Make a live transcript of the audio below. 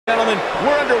Gentlemen,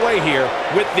 we're underway here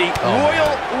with the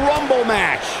Royal Rumble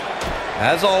match.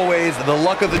 As always, the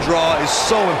luck of the draw is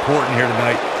so important here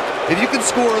tonight. If you can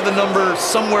score the number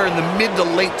somewhere in the mid to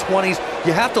late 20s,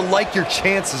 you have to like your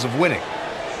chances of winning.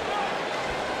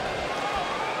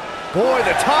 Boy,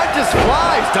 the time just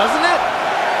flies, doesn't it?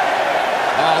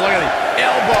 Oh, look at the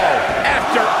elbow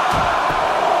after.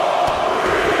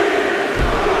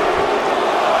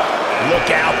 Look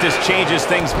out, this changes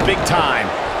things big time.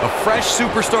 A fresh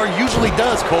superstar usually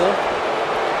does, Cole.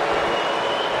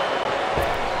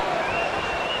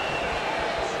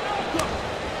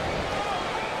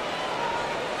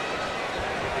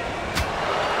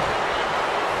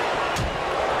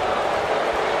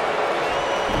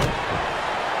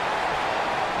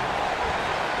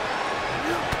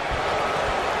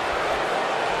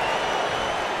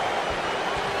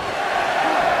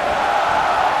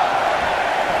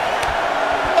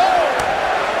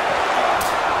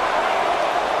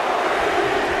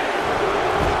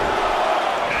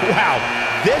 Wow,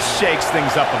 this shakes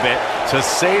things up a bit, to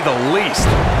say the least.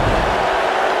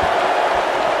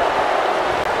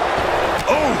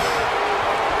 Oof!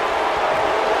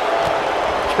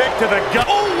 Kick to the gut.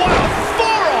 Oh, what a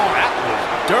forearm! That was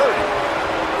dirty.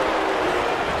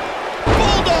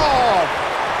 Bulldog!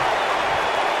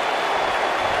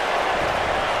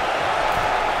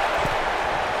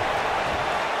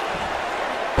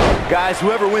 Guys,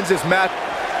 whoever wins this match.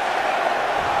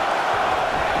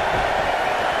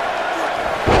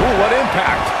 What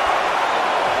impact!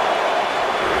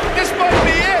 This might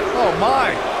be it! Oh,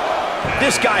 my.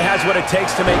 This guy has what it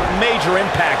takes to make major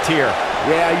impact here.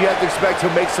 Yeah, you have to expect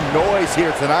he'll make some noise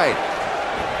here tonight.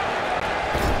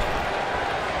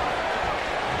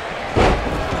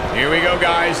 Here we go,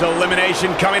 guys.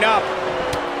 Elimination coming up.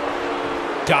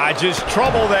 Dodges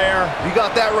trouble there. You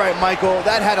got that right, Michael.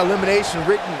 That had elimination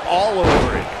written all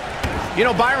over it. You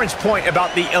know, Byron's point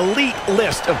about the elite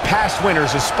list of past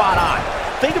winners is spot on.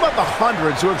 Think about the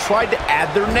hundreds who have tried to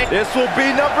add their name. This will be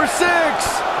number 6.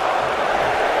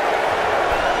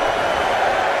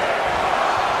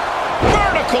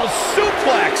 Vertical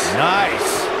suplex.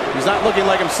 Nice. He's not looking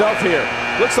like himself here.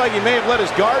 Looks like he may have let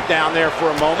his guard down there for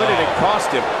a moment, and it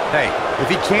cost him. Hey, if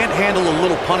he can't handle a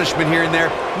little punishment here and there,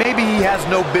 maybe he has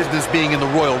no business being in the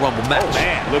Royal Rumble match. Oh,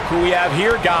 man. Look who we have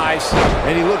here, guys.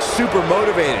 And he looks super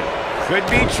motivated. Could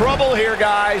be trouble here,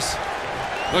 guys.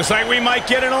 Looks like we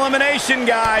might get an elimination,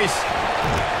 guys.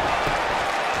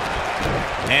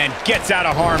 And gets out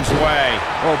of harm's way.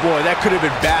 Oh, boy, that could have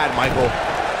been bad, Michael.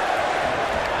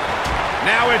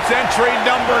 Now it's entry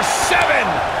number 7.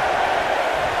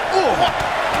 Ooh.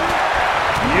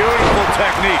 Beautiful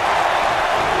technique.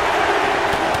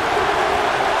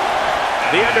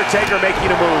 The Undertaker making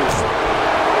a move.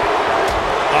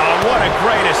 Oh, what a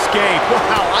great escape.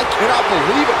 Wow, I cannot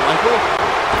believe it, Michael.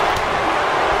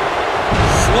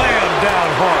 Slam down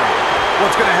hard.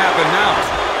 What's going to happen now?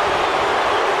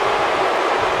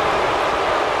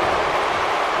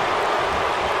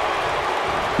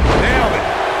 Nailed it.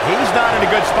 He's not in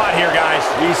a good spot here, guys.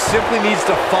 He simply needs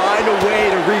to find a way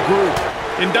to regroup.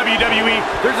 In WWE,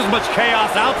 there's as much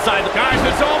chaos outside. Guys,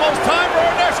 it's almost time for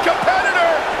our next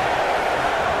competitor.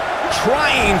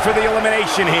 Trying for the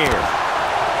elimination here.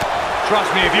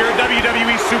 Trust me, if you're a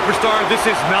WWE superstar, this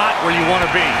is not where you want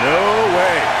to be. No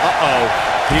way. Uh-oh.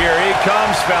 Here he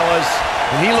comes, fellas.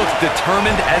 And he looks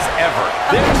determined as ever.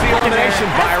 There's the elimination,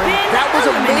 Byron. That was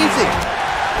amazing.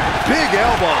 Big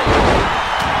elbow.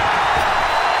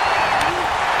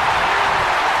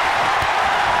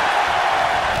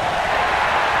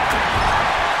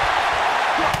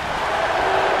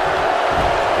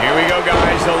 Here we go,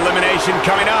 guys. Elimination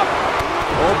coming up.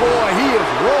 Oh, boy, he is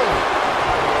rolling.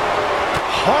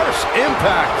 Harsh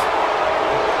impact.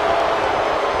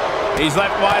 He's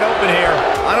left wide open here.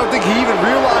 I don't think he even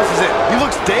realizes it. He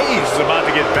looks dazed. This is about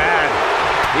to get bad.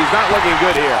 He's not looking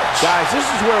good here. Guys, this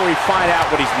is where we find out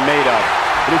what he's made of.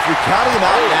 But if you're counting him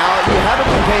out now, you haven't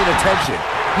been paying attention.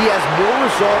 He has more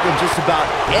resolve than just about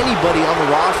anybody on the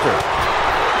roster.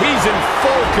 He's in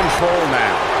full control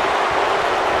now.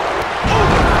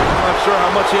 I'm not sure how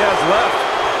much he has left.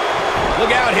 Look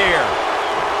out here.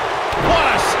 What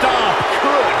a stomp.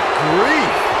 Good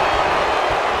grief.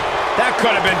 That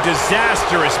could have been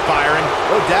disastrous, Byron.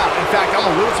 No doubt. In fact, I'm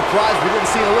a little surprised we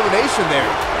didn't see an elimination there.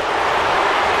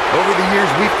 Over the years,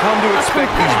 we've come to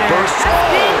expect these bursts.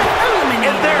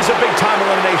 And there's a big-time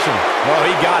elimination. Well,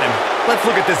 he got him. Let's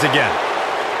look at this again.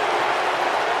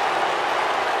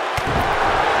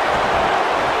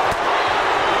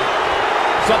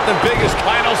 Something big is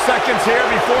final seconds here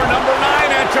before number 9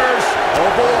 enters.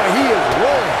 Oh, boy, he is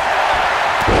rolling.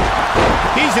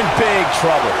 He's in big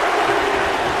trouble.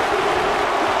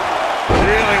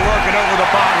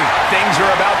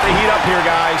 up here,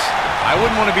 guys. I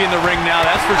wouldn't want to be in the ring now,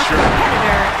 that's for sure. A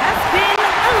competitor has been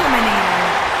eliminated.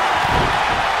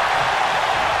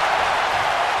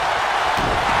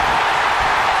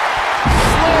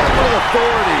 Slam with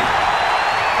authority.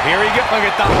 Here he goes. Look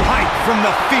at the height from the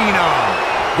Phenom.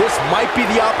 This might be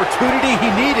the opportunity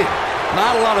he needed.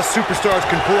 Not a lot of superstars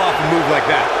can pull off a move like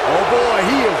that. Oh boy,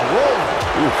 he is rolling.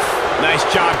 Oof. Nice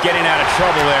job getting out of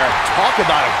trouble there. Talk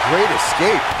about a great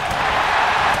escape.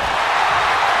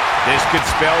 This could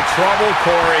spell trouble,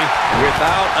 Corey.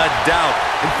 Without a doubt.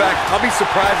 In fact, I'll be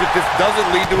surprised if this doesn't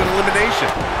lead to an elimination.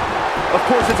 Of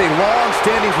course, it's a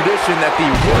long-standing tradition that the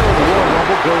winner of the Royal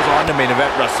Rumble goes on to main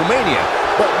event WrestleMania.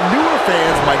 But newer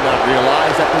fans might not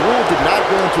realize that the rule did not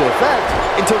go into effect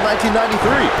until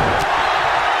 1993.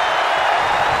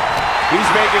 He's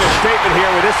making a statement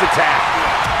here with this attack.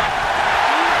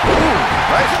 Ooh,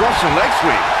 nice Russian leg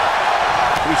sweep.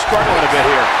 He's struggling a bit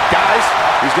here. Guys,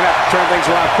 he's going to have to turn things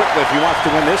around quickly if he wants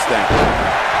to win this thing.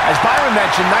 As Byron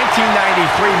mentioned,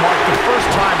 1993 marked the first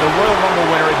time the Royal Rumble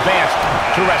winner advanced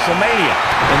to WrestleMania.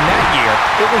 In that year,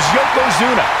 it was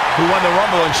Yokozuna who won the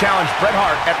Rumble and challenged Bret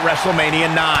Hart at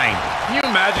WrestleMania 9. Can you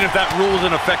imagine if that rule was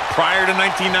in effect prior to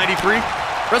 1993?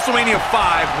 WrestleMania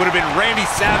 5 would have been Randy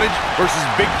Savage versus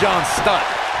Big John Studd.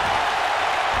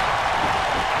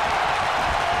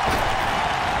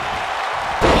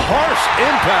 Harsh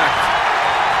impact.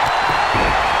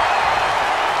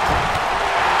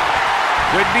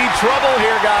 Could be trouble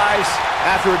here, guys.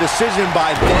 After a decision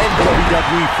by then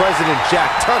WWE President Jack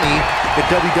Tunney, the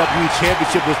WWE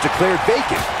Championship was declared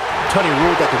vacant. Tunney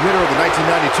ruled that the winner of the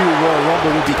 1992 Royal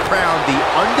Rumble would be crowned the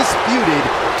undisputed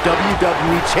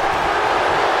WWE Champion.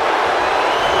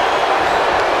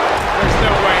 There's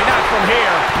no way, not from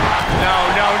here. No,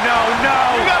 no, no, no.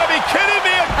 You gotta be kidding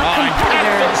me.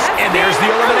 And there's the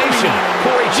elimination.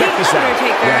 Corey, check this out.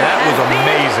 Yeah, that was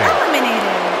amazing. Eliminated.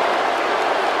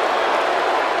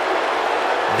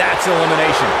 That's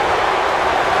elimination.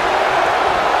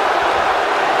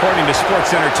 According to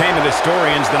Sports Entertainment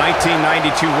historians, the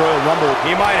 1992 Royal Rumble,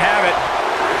 he might have it.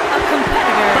 A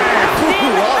competitor has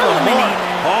been eliminated.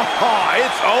 Oh,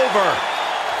 it's over.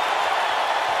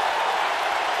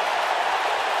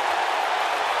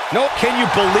 Nope, can you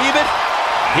believe it?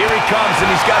 Here he comes,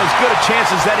 and he's got as good a chance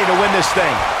as any to win this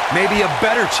thing. Maybe a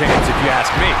better chance, if you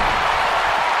ask me.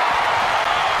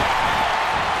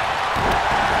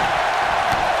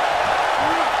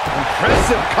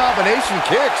 Impressive combination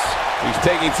kicks. He's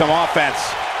taking some offense.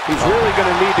 He's really going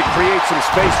to need to create some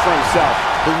space for himself.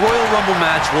 The Royal Rumble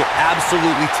match will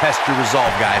absolutely test your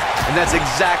resolve, guys, and that's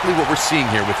exactly what we're seeing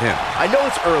here with him. I know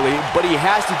it's early, but he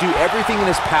has to do everything in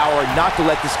his power not to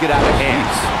let this get out of hand.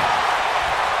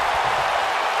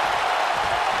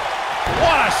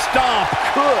 What a stomp.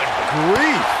 Good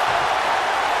grief.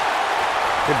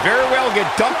 Could very well get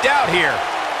dumped out here.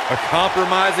 A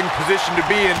compromising position to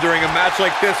be in during a match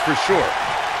like this for sure.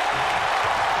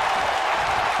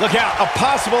 Look out, a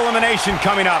possible elimination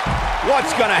coming up.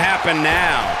 What's going to happen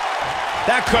now?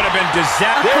 That could have been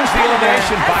disaster. There's the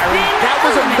elimination, Byron. That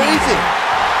was amazing.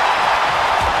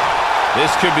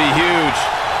 This could be huge.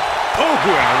 Oh,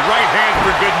 and a right hand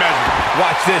for good measure.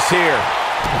 Watch this here.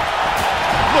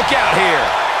 Look out here.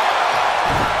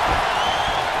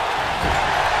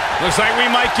 Looks like we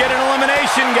might get an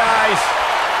elimination, guys.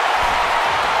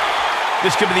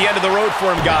 This could be the end of the road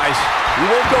for him, guys. He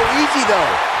won't go easy,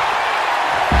 though.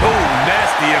 Oh,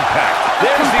 nasty impact.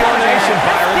 There's the elimination,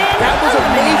 Byron. That was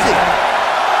amazing.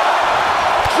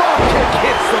 Drop kick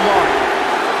hits the mark.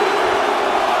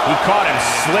 He caught him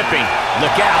slipping.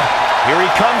 Look out. Here he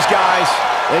comes, guys.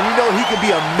 And you know he can be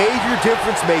a major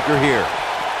difference maker here.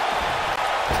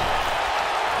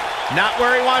 Not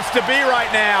where he wants to be right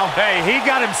now. Hey, he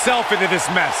got himself into this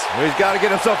mess. He's got to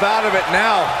get himself out of it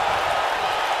now.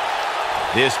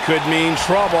 This could mean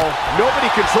trouble. Nobody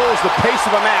controls the pace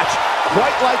of a match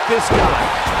quite like this guy.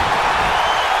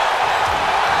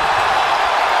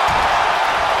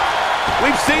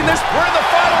 We've seen this. We're in the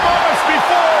final moments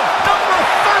before number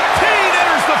 13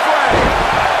 enters the fray.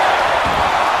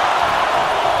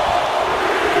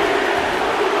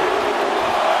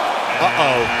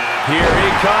 Uh-oh. Here he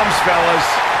comes, fellas.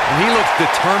 And he looks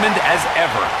determined as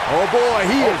ever. Oh, boy,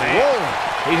 he is rolling.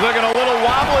 He's looking a little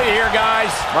wobbly here,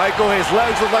 guys. Michael, his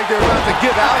legs look like they're about to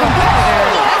give out.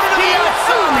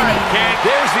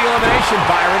 There's the elimination,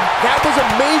 Byron. That was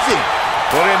amazing.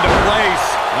 Put into place.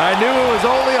 I knew it was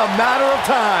only a matter of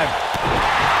time.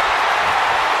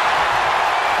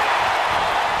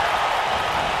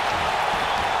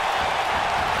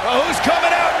 Oh, who's coming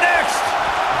out next?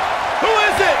 Who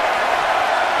is it?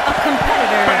 A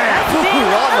competitor has been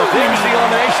There's the eliminated.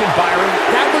 elimination, Byron.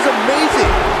 That was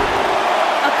amazing.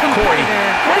 A Corey,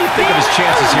 what do you think of his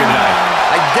chances here tonight?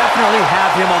 I definitely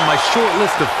have him on my short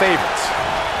list of favorites.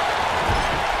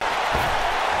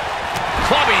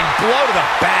 Clubbing blow to the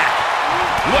back.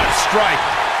 What a strike.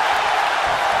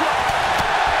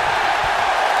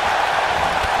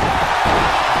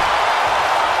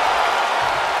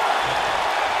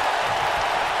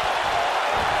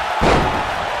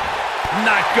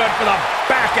 Not good for the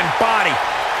back and body.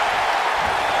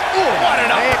 Ooh, what an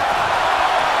up.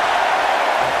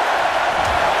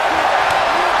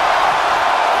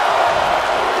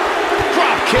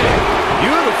 Drop kick.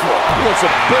 Beautiful. He looks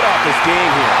a bit off his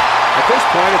game here. At this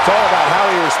point, it's all about how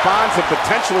he responds and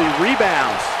potentially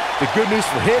rebounds. The good news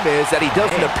for him is that he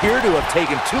doesn't appear to have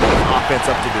taken too much offense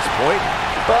up to this point,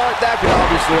 but that could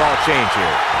obviously all change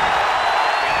here.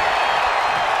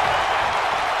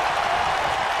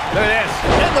 Look at this.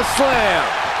 And the slam.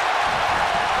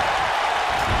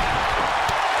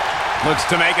 Looks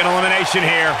to make an elimination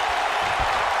here.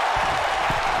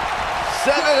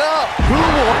 Set it up. Who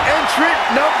will entrant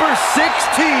number 16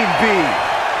 be?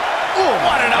 Ooh,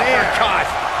 what an uppercut.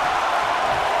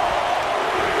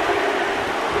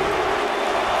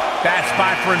 Bad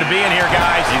spot for him to be in here,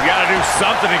 guys. He's got to do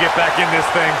something to get back in this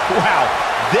thing. Wow,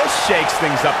 this shakes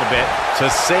things up a bit, to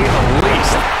say the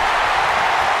least.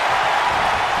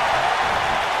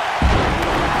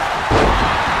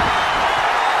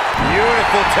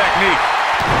 Beautiful technique.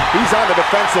 He's on the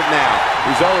defensive now.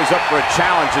 He's always up for a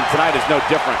challenge, and tonight is no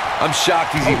different. I'm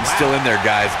shocked he's even still in there,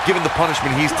 guys. Given the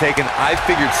punishment he's taken, I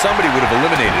figured somebody would have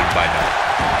eliminated him by now.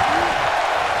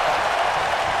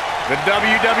 The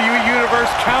WWE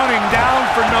Universe counting down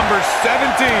for number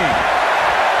 17.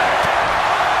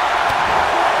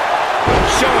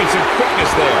 Showing some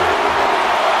quickness there.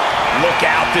 Look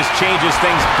out, this changes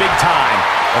things big time.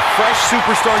 A fresh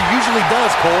superstar usually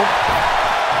does, Cole.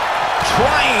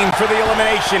 Trying for the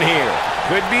elimination here.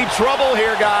 Could be trouble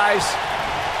here, guys.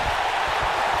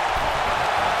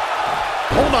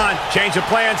 Hold on, change of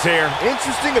plans here.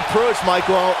 Interesting approach,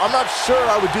 Michael. I'm not sure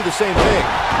I would do the same thing.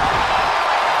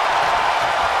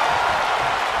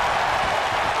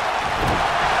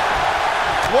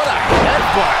 What a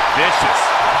headbutt. Vicious.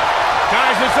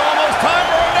 Guys, it's almost time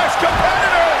for our next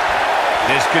competitor.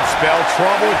 This could spell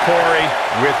trouble, Corey.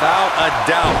 Without a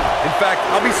doubt. In fact,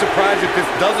 I'll be surprised if this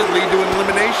doesn't lead to an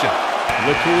elimination.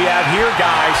 Look who we have here,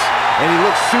 guys. And he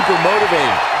looks super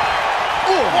motivated.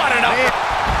 Ooh, what an up.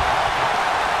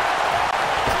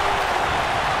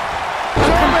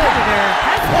 Competitor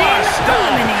has been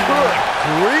eliminated. Good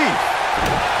grief.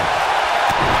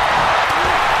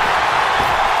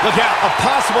 Look out, a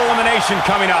possible elimination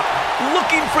coming up.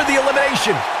 Looking for the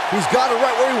elimination. He's got it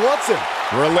right where he wants him.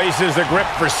 Releases the grip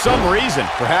for some reason.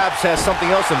 Perhaps has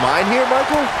something else in mind here,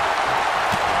 Michael?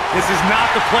 This is not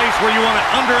the place where you want to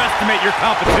underestimate your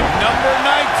competition. Number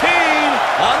 19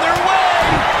 on their way.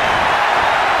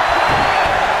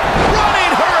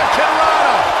 Running Hurricane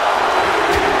Rana.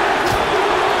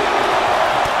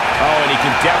 Oh, and he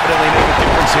can definitely make a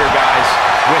difference here, guys.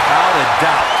 Without a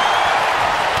doubt.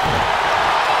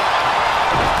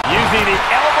 Using the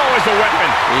elbow as a weapon.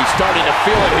 He's starting to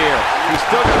feel it here. He's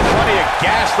still got plenty of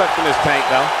gas left in his tank,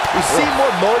 though. He seemed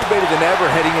more motivated than ever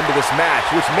heading into this match,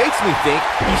 which makes me think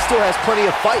he still has plenty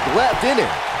of fight left in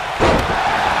him.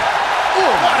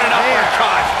 Ooh, what an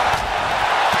uppercut.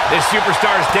 This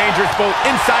superstar is dangerous both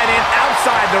inside and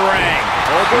outside the ring.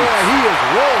 Oh boy, he is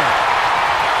rolling.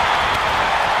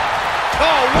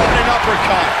 Oh, what an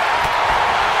uppercut.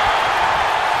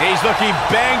 He's looking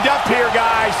banged up here,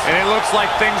 guys. And it looks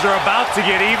like things are about to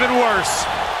get even worse.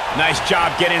 Nice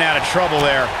job getting out of trouble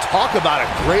there. Talk about a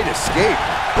great escape.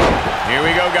 Here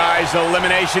we go, guys.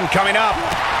 Elimination coming up.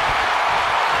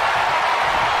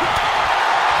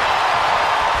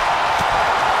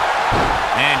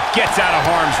 And gets out of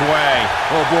harm's way.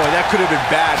 Oh boy, that could have been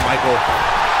bad, Michael.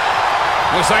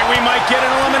 Looks like we might get an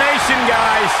elimination,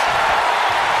 guys.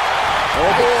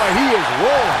 Oh boy, he is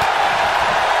rolling.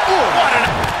 Ooh, what an...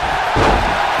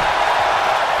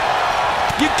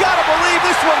 You gotta believe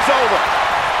this one's over.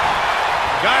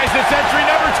 Guys, it's entry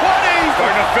number 20.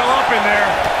 Starting to fill up in there.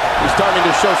 He's starting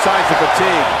to show signs of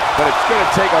fatigue, but it's going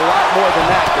to take a lot more than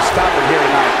that to stop him here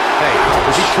tonight. Hey,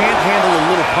 if he can't handle a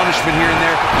little punishment here and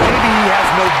there, maybe he has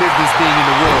no business being in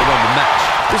the Royal Rumble match.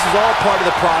 This is all part of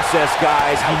the process,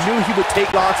 guys. He knew he would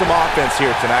take on some offense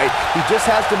here tonight. He just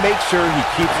has to make sure he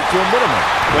keeps it to a minimum.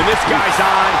 When this guy's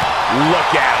on,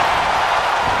 look out.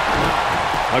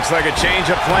 Looks like a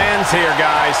change of plans here,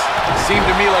 guys. It seemed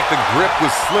to me like the grip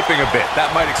was slipping a bit.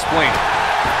 That might explain it.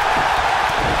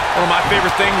 One of my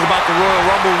favorite things about the Royal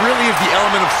Rumble really is the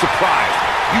element of surprise.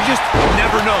 You just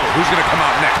never know who's going to come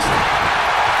out next.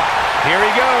 Here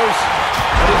he goes.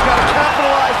 And he's got to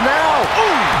capitalize now.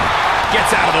 Ooh.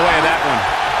 Gets out of the way of that one.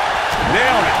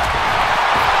 Nailed it.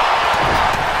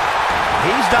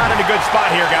 He's not in a good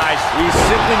spot here, guys. He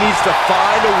simply needs to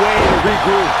find a way to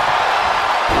regroup.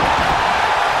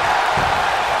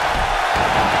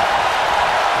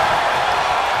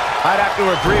 I'd have to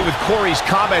agree with Corey's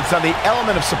comments on the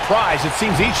element of surprise. It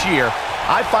seems each year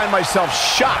I find myself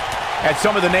shocked at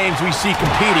some of the names we see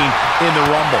competing in the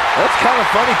Rumble. That's kind of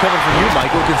funny coming from you,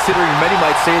 Michael, considering many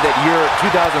might say that your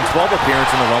 2012 appearance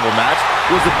in the Rumble match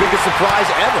was the biggest surprise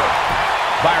ever.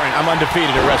 Byron, I'm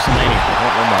undefeated at WrestleMania.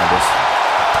 Don't remind us.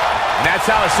 And that's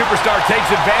how a superstar takes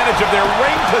advantage of their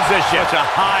ring position. Such a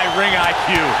high ring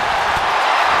IQ.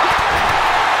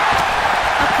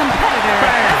 A competitor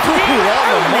has been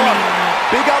eliminated.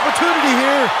 Big opportunity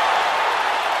here.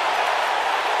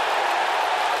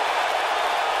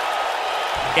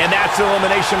 And that's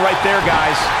elimination right there,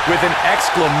 guys. With an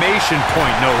exclamation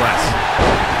point, no less.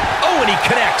 Oh, and he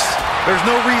connects. There's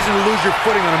no reason to lose your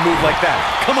footing on a move like that.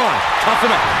 Come on, toughen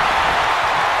up.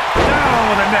 Down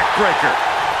with a neck breaker.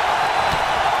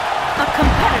 A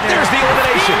competitor There's the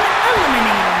elimination. has been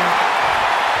eliminated.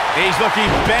 He's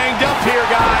looking banged up here,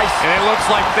 guys. And it looks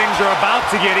like things are about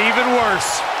to get even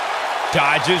worse.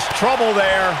 Dodges trouble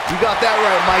there. You got that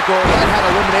right, Michael. That had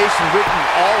elimination written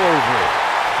all over it.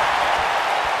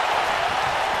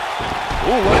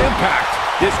 Ooh, what impact.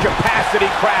 This capacity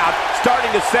crowd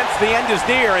starting to sense the end is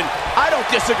near, and I don't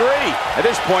disagree. At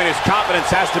this point, his confidence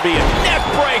has to be a neck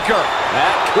breaker.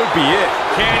 That could be it.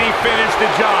 Can he finish the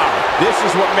job? This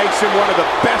is what makes him one of the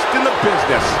best in the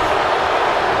business.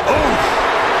 Ooh.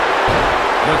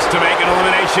 Looks to make an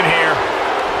elimination here.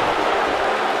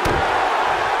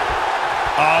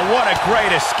 Oh, what a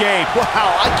great escape. Wow,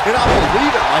 I cannot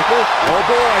believe it, Michael. Oh,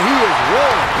 boy, he is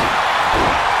rolling.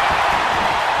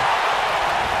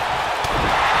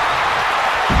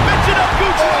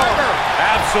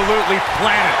 Absolutely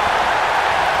planet.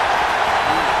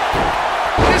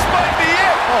 This might be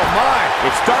it. Oh, my.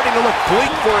 It's starting to look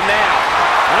bleak for him now.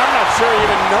 And I'm not sure he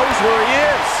even knows where he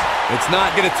is. It's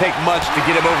not going to take much to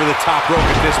get him over the top rope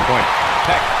at this point.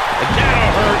 Heck,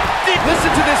 That'll hurt.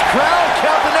 Listen to this crowd.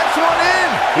 Count the next one in.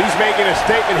 He's making a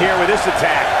statement here with this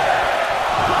attack.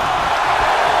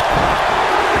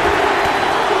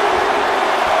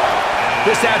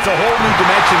 This adds a whole new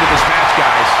dimension to this match,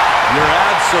 guys. you're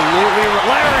absolutely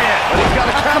lariat. But he's got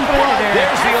to capitalize.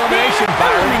 There's the elimination,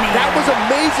 Byron. That was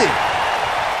amazing.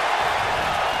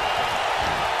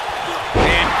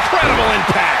 Incredible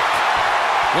impact.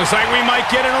 Looks like we might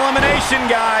get an elimination,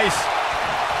 guys.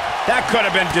 That could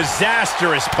have been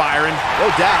disastrous, Byron. No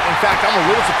doubt. In fact, I'm a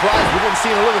little surprised we didn't see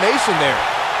an elimination there.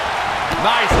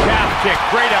 Nice calf kick.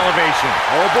 Great elevation.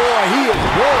 Oh, boy, he is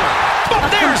rolling. But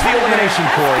there's the elimination,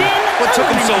 Corey. What took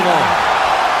him so long?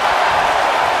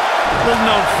 Little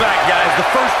known fact, guys, the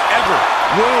first ever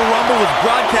Royal Rumble was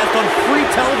broadcast on free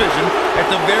television at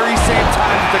the very same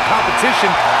time that the competition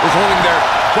was holding their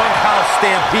Bunkhouse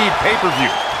Stampede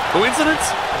pay-per-view. Coincidence?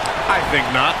 I think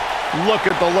not. Look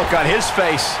at the look on his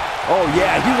face. Oh,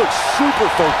 yeah, he looks super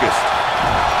focused.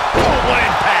 Oh, what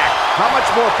impact. How much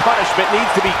more punishment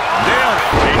needs to be... Nailed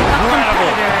it.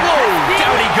 Incredible. Whoa,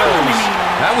 down he goes.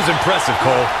 That was impressive,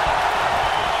 Cole.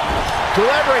 To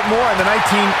elaborate more on the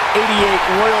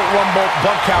 1988 Royal Rumble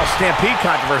Bunkhouse Stampede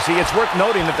controversy, it's worth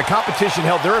noting that the competition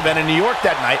held their event in New York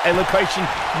that night, a location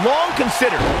long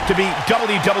considered to be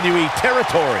WWE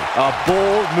territory. A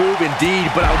bold move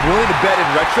indeed, but I'm willing to bet in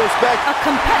retrospect. A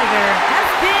competitor has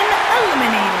been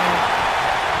eliminated.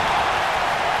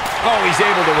 Oh, he's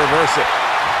able to reverse it.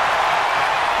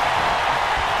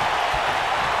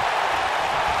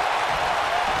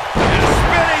 And a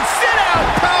spinning sit-out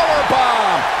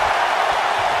powerbomb.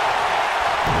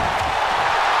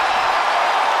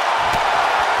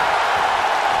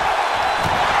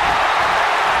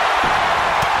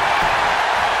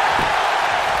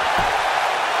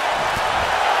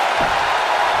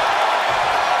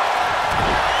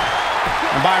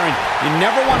 Byron, you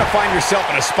never want to find yourself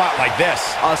in a spot like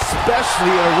this.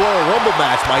 Especially in a Royal Rumble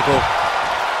match, Michael.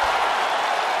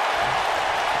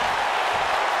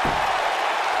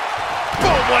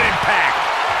 Boom, what impact.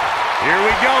 Here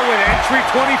we go with entry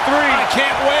 23. I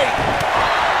can't wait.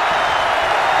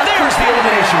 There's the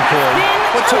elimination, Corey.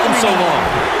 What took him so long?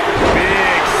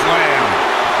 Big slam.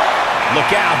 Look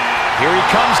out. Here he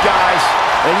comes, guys.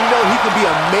 And you know he can be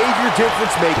a major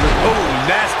difference maker. Oh,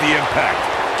 nasty impact.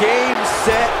 Game,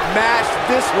 set, match.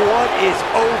 This one is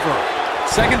over.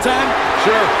 Second time?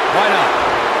 Sure, why not?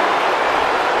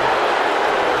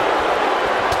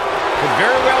 Could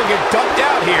very well get dumped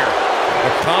out here.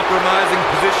 A compromising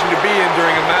position to be in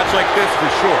during a match like this for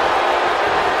sure.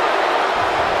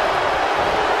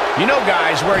 You know,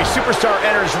 guys, where a superstar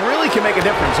enters really can make a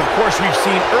difference. Of course, we've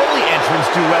seen early entrants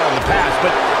do well in the past,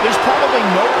 but there's probably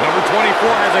no... Number 24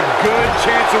 has a good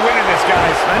chance of winning this,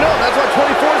 guys. I know, that's why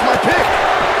 24 is my pick.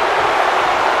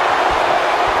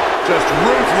 Just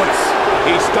ruthless.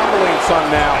 He's stumbling some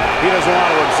now. He doesn't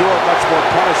want to absorb much more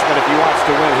punishment if he wants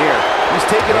to win here. He's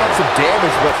taking on some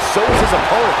damage, but so is his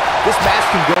opponent. This match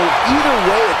can go either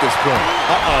way at this point.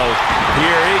 Uh-oh.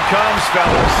 Here he comes,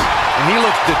 fellas. And he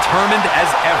looks determined as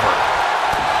ever.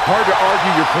 Hard to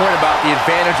argue your point about the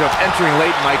advantage of entering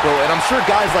late, Michael, and I'm sure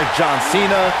guys like John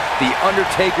Cena, The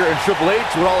Undertaker, and Triple H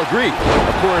would all agree.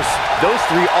 Of course, those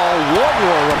three all won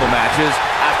Royal Rumble matches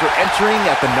after entering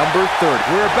at the number 30.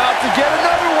 We're about to get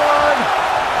another one!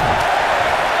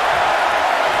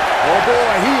 Oh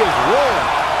boy, he is rolling.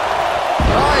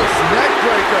 Nice neck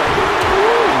breaker.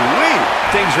 Woo-wee.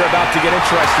 Things are about to get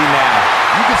interesting now.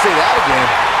 You can say that again.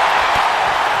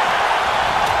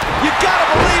 You gotta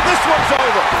believe this one's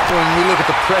over. When we look at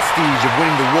the prestige of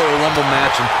winning the Royal Rumble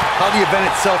match and how the event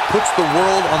itself puts the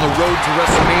world on the road to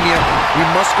WrestleMania, we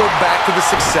must go back to the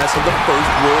success of the first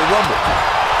Royal Rumble.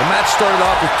 The match started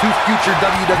off with two future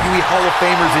WWE Hall of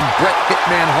Famers in Bret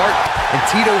Hitman Hart and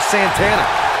Tito Santana.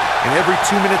 And every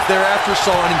 2 minutes thereafter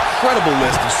saw an incredible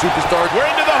list of superstars. We're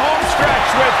into the home stretch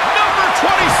with number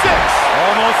 26.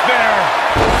 Almost there.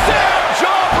 Sam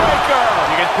Jawbreaker.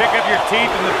 You can pick up your teeth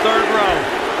in the third row.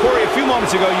 Corey, a few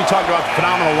moments ago, you talked about the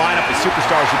phenomenal lineup of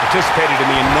superstars who participated in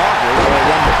the inaugural Royal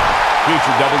Rumble.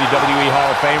 Future WWE Hall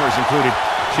of Famers included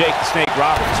Jake the Snake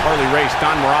Roberts, Harley Race,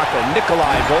 Don Morocco,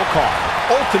 Nikolai Volkov,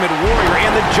 Ultimate Warrior,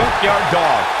 and the Junkyard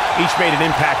Dog. Each made an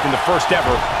impact in the first ever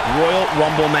Royal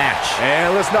Rumble match.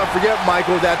 And let's not forget,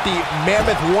 Michael, that the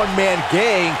Mammoth One-Man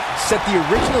Gang set the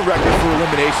original record for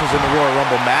eliminations in the Royal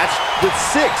Rumble match with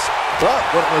 6. But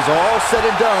when it was all said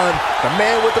and done, the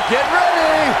man with the... Get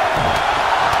ready!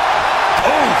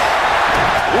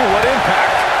 Ooh, what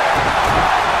impact.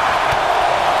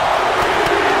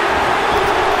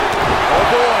 Oh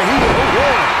boy, he is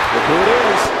rolling. Look who it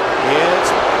is. It's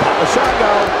Papa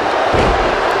Shango.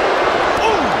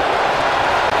 Ooh.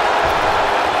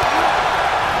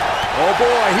 Oh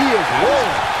boy, he is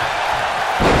rolling.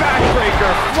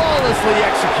 Backbreaker flawlessly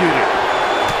executed.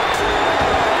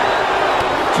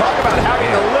 Talk about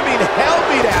having the living hell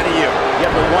beat out of you. You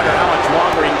have to wonder how much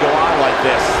longer he can go on like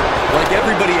this. Like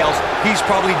everybody else, he's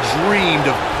probably dreamed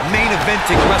of main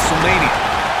eventing WrestleMania.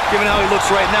 Given how he looks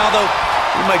right now, though,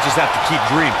 he might just have to keep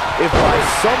dreaming. If by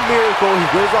some miracle he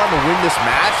goes on to win this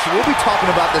match, we'll be talking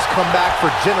about this comeback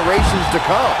for generations to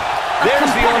come.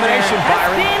 There's the elimination,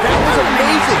 Byron. That was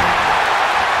amazing.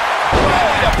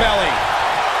 Belly to belly.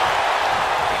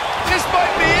 This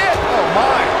might be it. Oh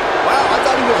my. Wow, I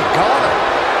thought he was a goner.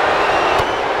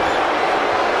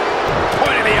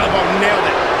 Point of the elbow, nailed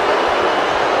it.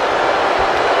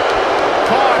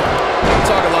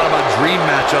 Talk a lot about dream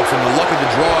matchups and the luck of the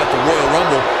draw at the Royal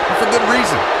Rumble, and for good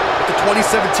reason. At the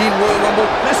 2017 Royal Rumble,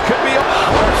 This could be a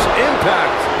harsh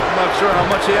impact. I'm not sure how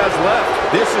much he has left.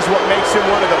 This is what makes him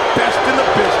one of the best in the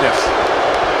business.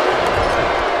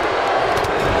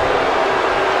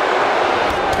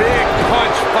 big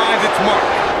punch finds its mark.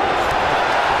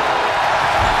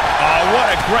 Oh, what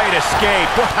a great escape.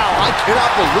 Wow, I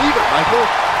cannot believe it, Michael.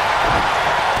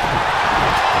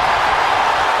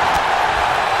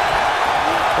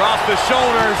 Across the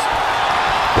shoulders.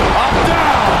 Up,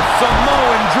 down.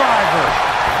 Samoan driver.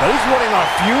 But he's running on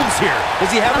fumes here. Does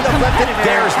he have enough left in it?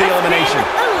 There's the elimination.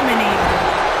 Eliminated.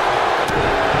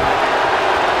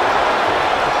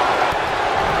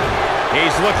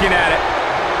 He's looking at it.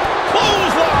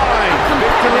 Clothesline!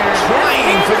 Victor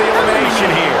trying for the elimination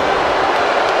here.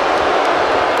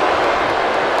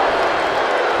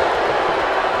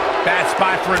 Bad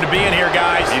spot for him to be in here,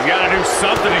 guys. He's got to do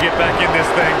something to get back in this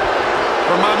thing.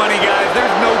 For my money, guys,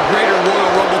 there's no greater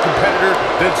Royal Rumble competitor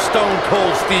than Stone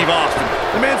Cold Steve Austin.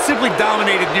 The man simply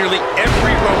dominated nearly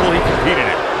every Rumble he competed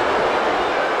in.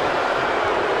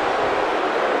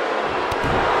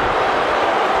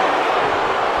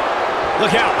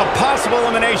 Look out, a possible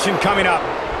elimination coming up.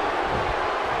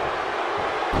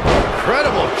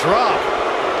 Incredible drop.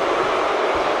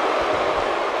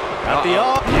 At the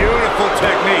arm. Beautiful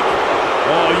technique.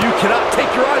 Oh, you cannot take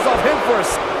your eyes off him for a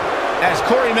second. As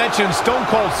Corey mentioned, Stone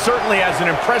Cold certainly has an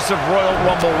impressive Royal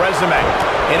Rumble resume.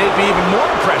 And it'd be even more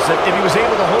impressive if he was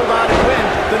able to hold on and win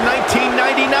the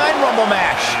 1999 Rumble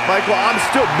match. Michael, I'm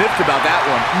still miffed about that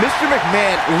one. Mr.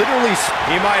 McMahon literally...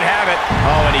 He might have it.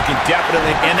 Oh, and he can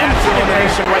definitely... And that's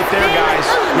elimination right there, guys.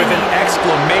 With an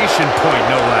exclamation point,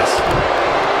 no less.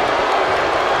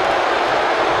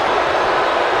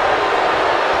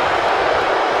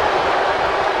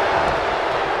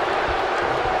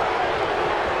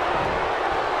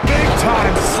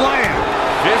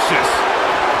 vicious.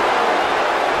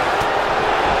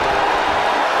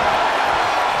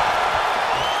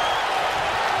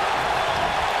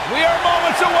 We are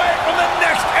moments away from the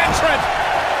next entrant.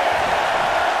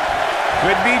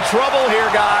 Could be trouble here,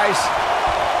 guys.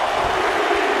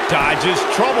 Dodges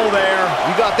trouble there.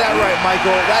 You got that right,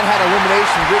 Michael. That had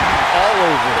elimination written all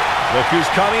over it. Look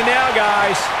who's coming now,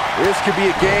 guys. This could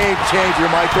be a game changer,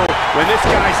 Michael. When this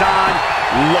guy's on,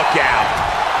 look out.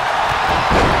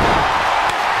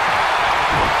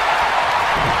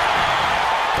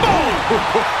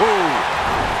 Boom!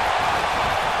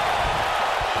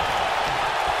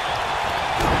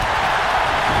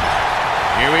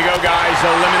 Here we go, guys.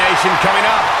 Elimination coming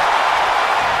up.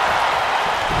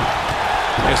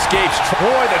 Escapes.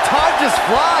 Boy, the time just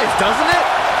flies, doesn't it?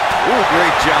 Ooh,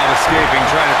 great job escaping,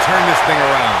 trying to turn this thing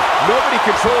around. Nobody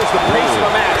controls the pace of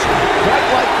a match quite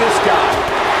like this guy.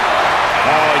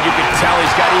 Oh, you can tell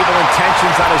he's got evil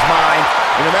intentions on his mind.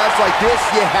 In a match like this,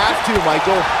 you have to,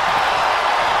 Michael.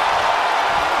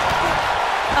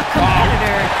 A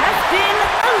competitor has been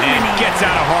And eliminated. gets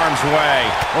out of harm's way.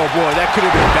 Oh, boy, that could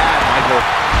have been bad, Michael.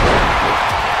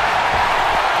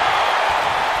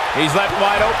 He's left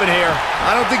wide open here.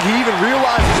 I don't think he even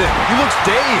realizes it. He looks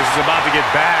dazed. This is about to get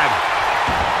bad.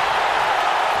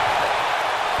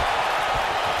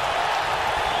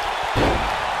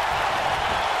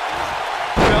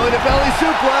 Belly-to-belly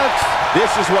suplex. This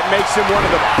is what makes him one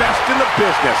of the best in the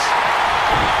business.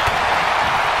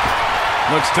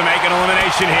 Looks to make an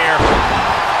elimination here.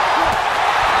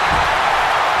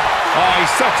 Oh,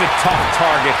 he's such a tough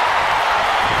target.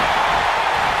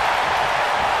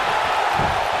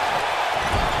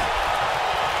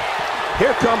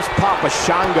 Here comes Papa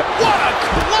Shango. What a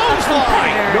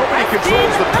clothesline! competitor Nobody has controls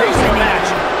been the pace of a eliminated.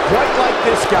 match quite like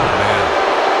this guy.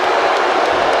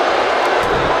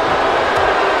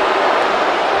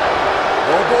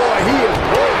 Oh, boy, he is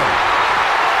rolling.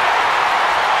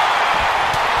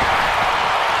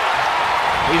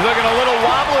 He's looking a little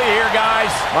wobbly here, guys.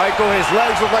 Michael, his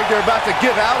legs look like they're about to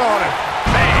give out on him.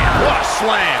 Man, what a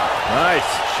slam. Nice.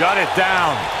 Shut it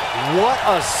down. What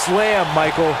a slam,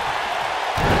 Michael.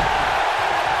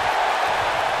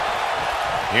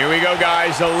 Here we go,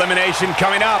 guys. Elimination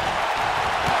coming up.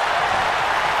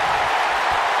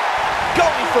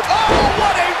 Going for... Oh,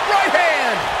 what a right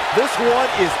hand! This one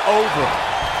is over.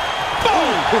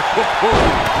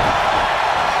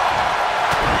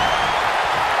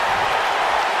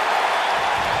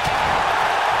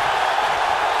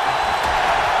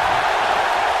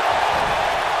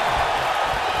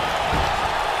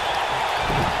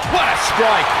 What a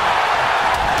strike.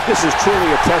 This is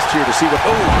truly a test here to see what...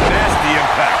 Oh, nasty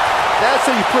impact. That's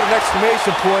how you put an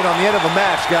exclamation point on the end of a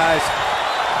match, guys.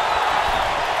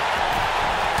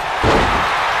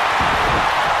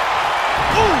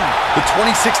 The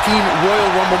 2016 Royal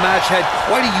Rumble match had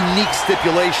quite a unique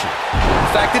stipulation. In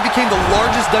fact, it became the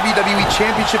largest WWE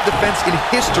Championship defense in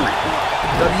history.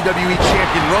 WWE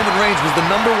Champion Roman Reigns was the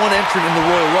 #1 entrant in the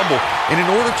Royal Rumble, and in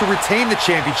order to retain the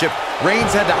championship,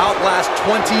 Reigns had to outlast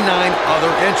 29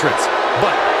 other entrants.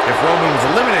 But if Roman was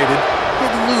eliminated,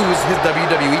 he'd lose his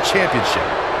WWE Championship.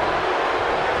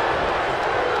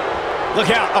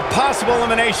 Look out, a possible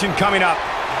elimination coming up.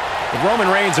 If Roman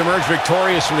Reigns emerged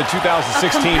victorious from the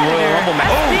 2016 Royal Rumble match.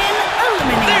 Has been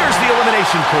eliminated. There's the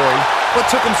elimination, Corey. What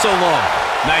took him so long?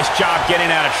 Nice job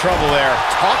getting out of trouble there.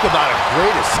 Talk about a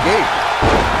great escape.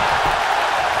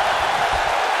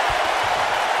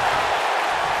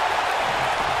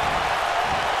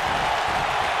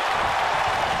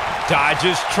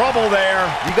 Dodges trouble there.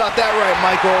 You got that right,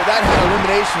 Michael. That had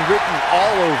elimination written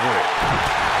all over it.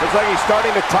 Looks like he's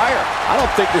starting to tire. I don't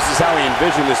think this is how he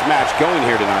envisioned this match going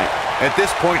here tonight. At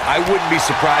this point, I wouldn't be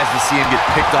surprised to see him get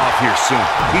picked off here soon.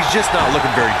 He's just not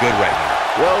looking very good right now.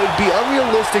 Well, it'd be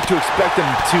unrealistic to expect him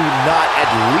to not at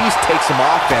least take some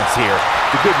offense here.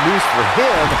 The good news for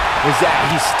him is that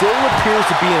he still appears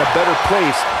to be in a better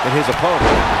place than his opponent.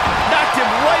 Knocked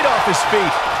him right off his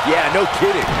feet. Yeah, no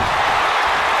kidding.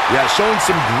 Yeah, showing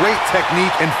some great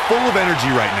technique and full of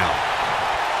energy right now.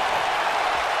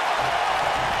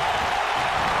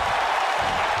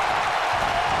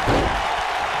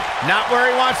 Not where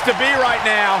he wants to be right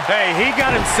now. Hey, he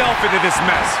got himself into this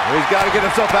mess. He's got to get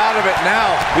himself out of it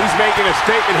now. He's making a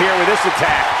statement here with this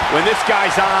attack. When this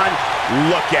guy's on,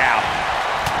 look out.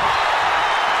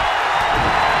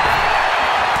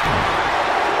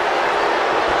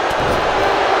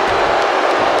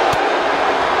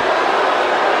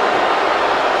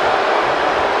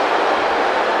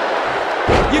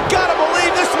 You gotta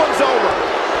believe this one's over.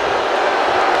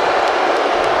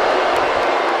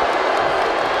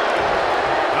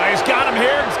 He's got him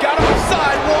here. He's got him.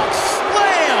 Sidewalk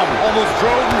slam. Bam! Almost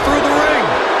drove him through the ring.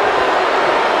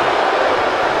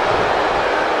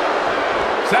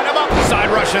 Set him up.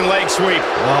 Side Russian leg sweep.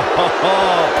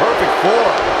 Oh, perfect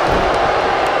form.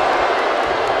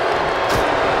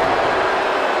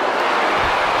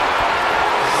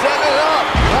 Set it up.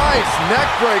 Nice neck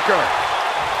breaker.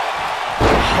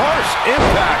 Harsh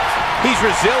impact. He's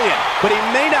resilient, but he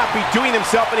may not be doing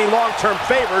himself any long-term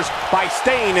favors by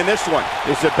staying in this one.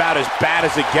 It's about as bad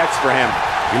as it gets for him.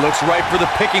 He looks ripe for the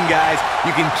picking, guys.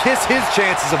 You can kiss his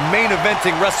chances of main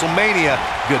eventing WrestleMania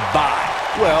goodbye.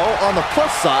 Well, on the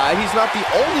plus side, he's not the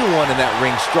only one in that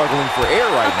ring struggling for air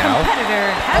right now. A competitor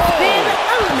has been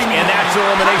eliminated. And that's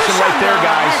elimination right there,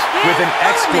 guys, with an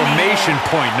exclamation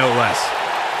point, no less.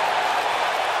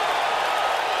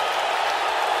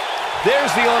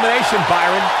 There's the elimination,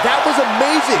 Byron. That was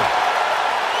amazing.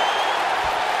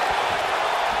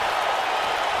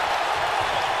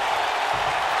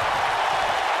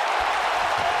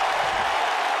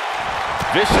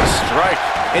 Vicious strike.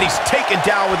 And he's taken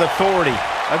down with authority.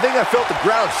 I think I felt the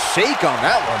ground shake on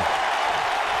that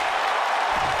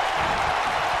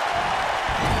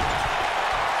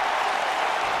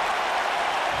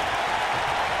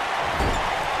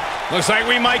one. Looks like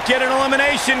we might get an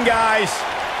elimination, guys.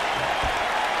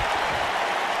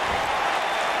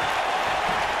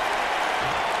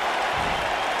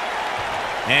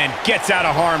 And gets out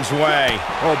of harm's way.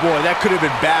 Oh boy, that could have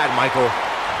been bad, Michael.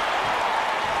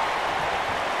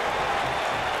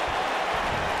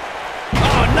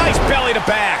 Oh, nice belly to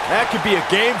back. That could be a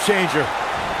game changer.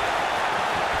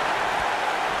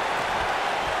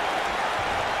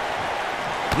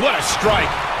 What a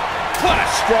strike. What a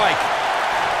strike.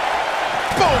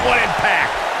 Boom, what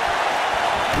impact.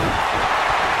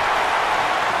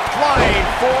 Flying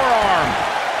forearm.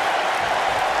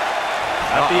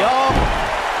 At the arm.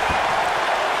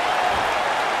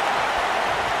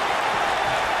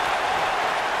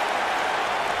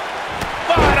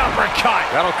 Uppercut.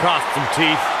 That'll cost some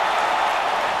teeth.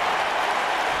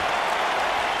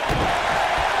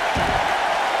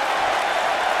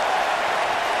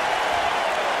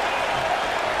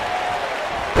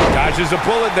 Dodges a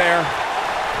bullet there.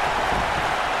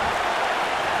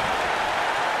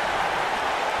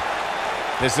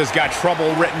 This has got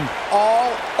trouble written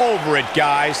all over it,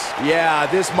 guys. Yeah,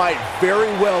 this might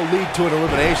very well lead to an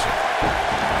elimination.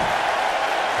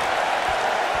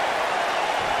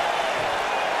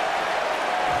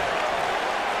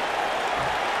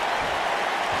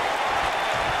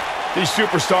 These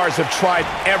superstars have tried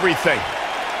everything.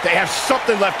 They have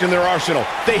something left in their arsenal.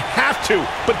 They have to,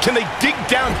 but can they dig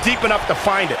down deep enough to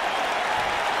find it?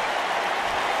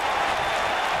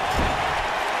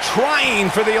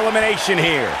 Trying for the elimination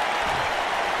here.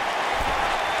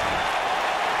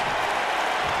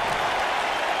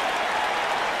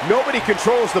 Nobody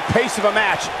controls the pace of a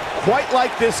match quite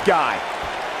like this guy.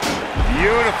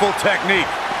 Beautiful technique.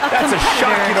 That's a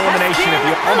shocking elimination.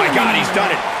 Oh my God, he's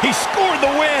done it. He scored the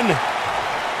win.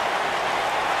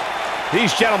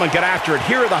 These gentlemen get after it.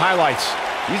 Here are the highlights.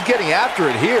 He's getting after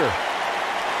it here.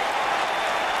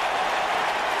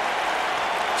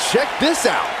 Check this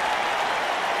out.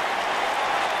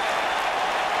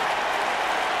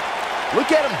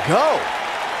 Look at him go.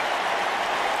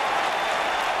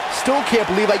 Still can't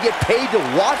believe I get paid to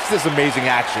watch this amazing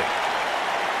action.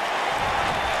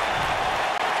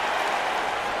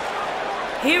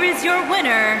 Here is your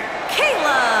winner,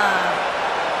 Caleb